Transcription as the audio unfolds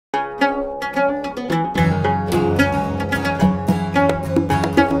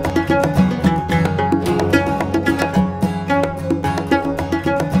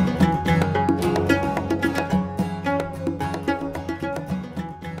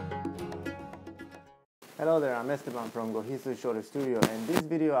Hello there, I'm Esteban from Gohisu Shodo Studio, and this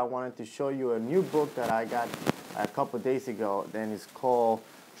video I wanted to show you a new book that I got a couple days ago. Then it's called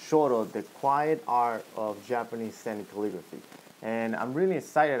Shodo, The Quiet Art of Japanese Zen Calligraphy. And I'm really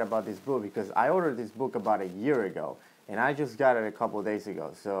excited about this book because I ordered this book about a year ago and I just got it a couple days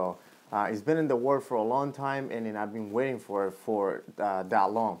ago. So it's been in the works for a long time, and I've been waiting for it for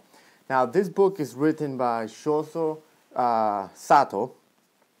that long. Now this book is written by Shozo Sato.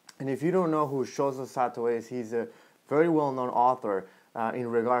 And if you don't know who Shozo Sato is, he's a very well-known author in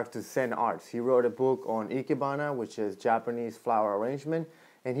regards to Zen arts. He wrote a book on Ikebana, which is Japanese flower arrangement,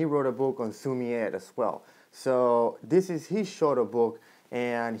 and he wrote a book on Sumie as well. So this is his Shodo book,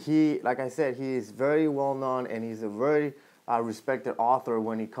 and he, like I said, he is very well-known, and he's a very respected author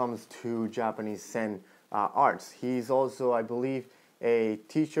when it comes to Japanese Zen arts. He's also, I believe, a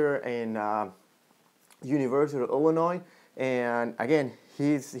teacher in University of Illinois, and again,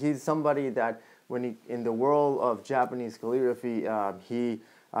 he's somebody that in the world of Japanese calligraphy, he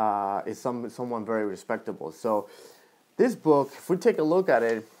is someone very respectable. So this book, if we take a look at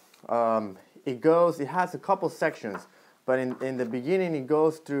it, it has a couple sections, but in the beginning it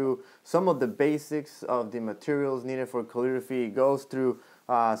goes through some of the basics of the materials needed for calligraphy. It goes through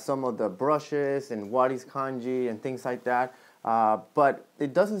some of the brushes and what is kanji and things like that. But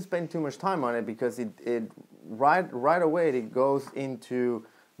it doesn't spend too much time on it because right away it goes into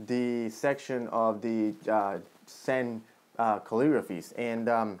the section of the Zen calligraphies, and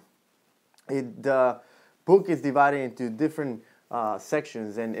the book is divided into different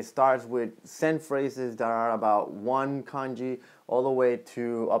sections, and it starts with Zen phrases that are about 1 kanji all the way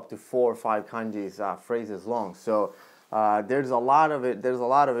to up to 4 or 5 kanjis phrases long. So there's a lot of it. There's a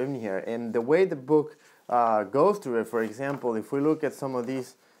lot of it in here, and the way the book goes through it. For example, if we look at some of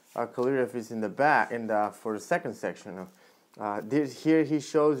these calligraphies in the back, and for the second section, here he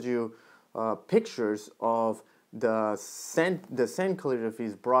shows you pictures of the Zen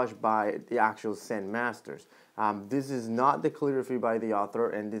calligraphies brushed by the actual Zen masters. This is not the calligraphy by the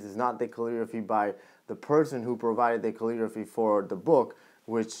author, and this is not the calligraphy by the person who provided the calligraphy for the book,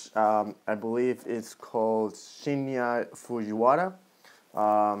 which I believe is called Shinya Fujiwara.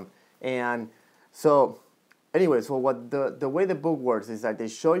 And so anyway, so what the way the book works is that they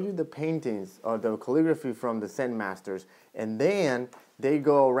show you the paintings or the calligraphy from the Zen masters, and then they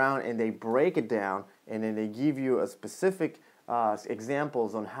go around and they break it down, and then they give you a specific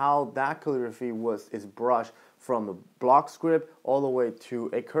examples on how that calligraphy is brushed from a block script all the way to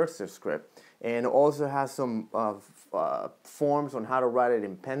a cursive script. And also has some forms on how to write it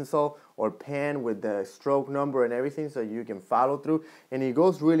in pencil or pen with the stroke number and everything, so you can follow through. And it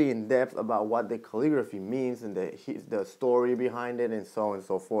goes really in depth about what the calligraphy means and the story behind it, and so on and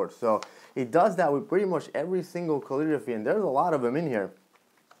so forth. So it does that with pretty much every single calligraphy, and there's a lot of them in here.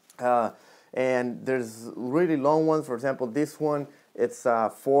 And there's really long ones. For example, this one, it's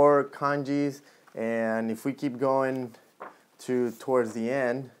 4 kanjis, and if we keep going towards the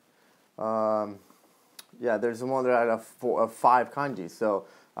end, yeah, there's one that have 5 kanji. So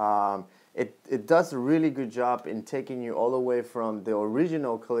it does a really good job in taking you all the way from the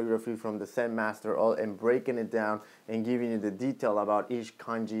original calligraphy from the Zen master and breaking it down and giving you the detail about each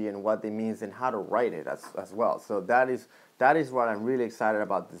kanji and what it means and how to write it as well. So that is what I'm really excited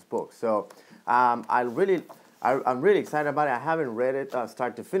about this book. So I'm really excited about it. I haven't read it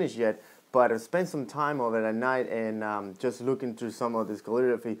start to finish yet, but I spent some time of it at night and just looking through some of this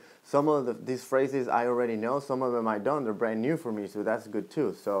calligraphy. Some of these phrases I already know, some of them I don't. They're brand new for me, so that's good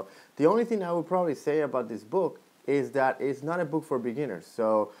too. So the only thing I would probably say about this book is that it's not a book for beginners.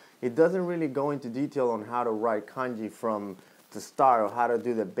 So it doesn't really go into detail on how to write kanji from the start, or how to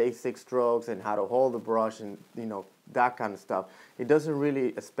do the basic strokes and how to hold the brush and that kind of stuff. It doesn't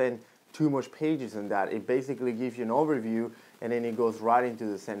really spend too much pages in that. It basically gives you an overview, and then it goes right into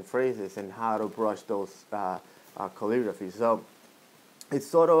the Zen phrases and how to brush those calligraphies. So it's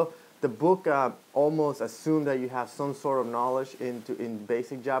sort of, the book almost assumes that you have some sort of knowledge in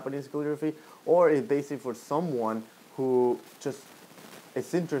basic Japanese calligraphy, or it's basic for someone who just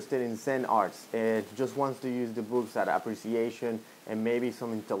is interested in Zen arts and just wants to use the books at appreciation and maybe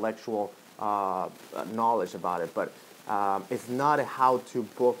some intellectual knowledge about it. But it's not a how-to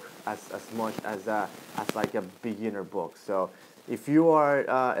book as much as like a beginner book. So if you are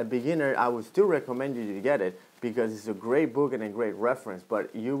a beginner, I would still recommend you to get it because it's a great book and a great reference.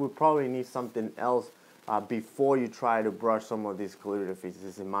 But you would probably need something else before you try to brush some of these calligraphies. This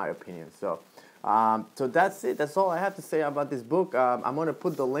is in my opinion. So so that's it. That's all I have to say about this book. I'm going to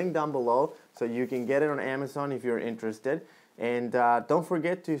put the link down below so you can get it on Amazon if you're interested. And don't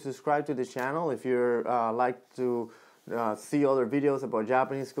forget to subscribe to the channel if you're like to see other videos about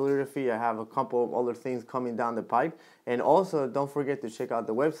Japanese calligraphy. I have a couple of other things coming down the pipe. And also, don't forget to check out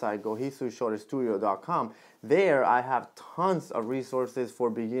the website, gohisushorostudio.com. There, I have tons of resources for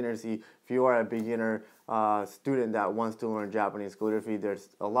beginners. If you are a beginner student that wants to learn Japanese calligraphy, there's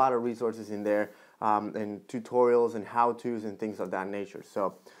a lot of resources in there, and tutorials and how-tos and things of that nature.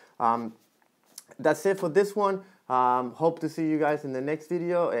 So that's it for this one. Hope to see you guys in the next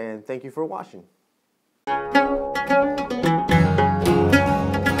video, and thank you for watching.